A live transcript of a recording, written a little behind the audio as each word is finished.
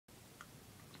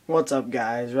What's up,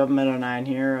 guys? Rebinrealife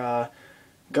here.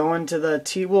 Going to the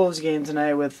T-Wolves game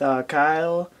tonight with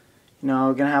Kyle.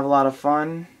 Gonna have a lot of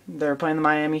fun. They're playing the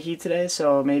Miami Heat today,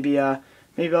 so maybe I'll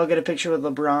get a picture with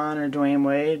LeBron or Dwayne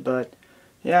Wade. But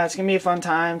yeah, it's gonna be a fun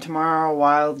time tomorrow.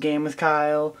 Wild game with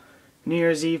Kyle. New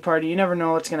Year's Eve party. You never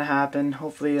know what's gonna happen.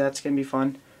 Hopefully that's gonna be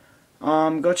fun.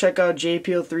 Go check out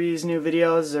JPL3's new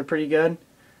videos. They're pretty good.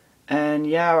 And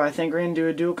yeah, I think we're gonna do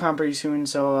a duo comp pretty soon.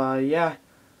 So yeah.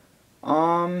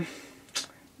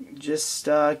 Just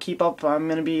keep up. I'm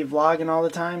gonna be vlogging all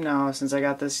the time now since I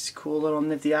got this cool little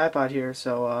nifty iPod here.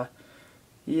 So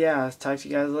yeah, talk to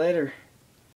you guys later.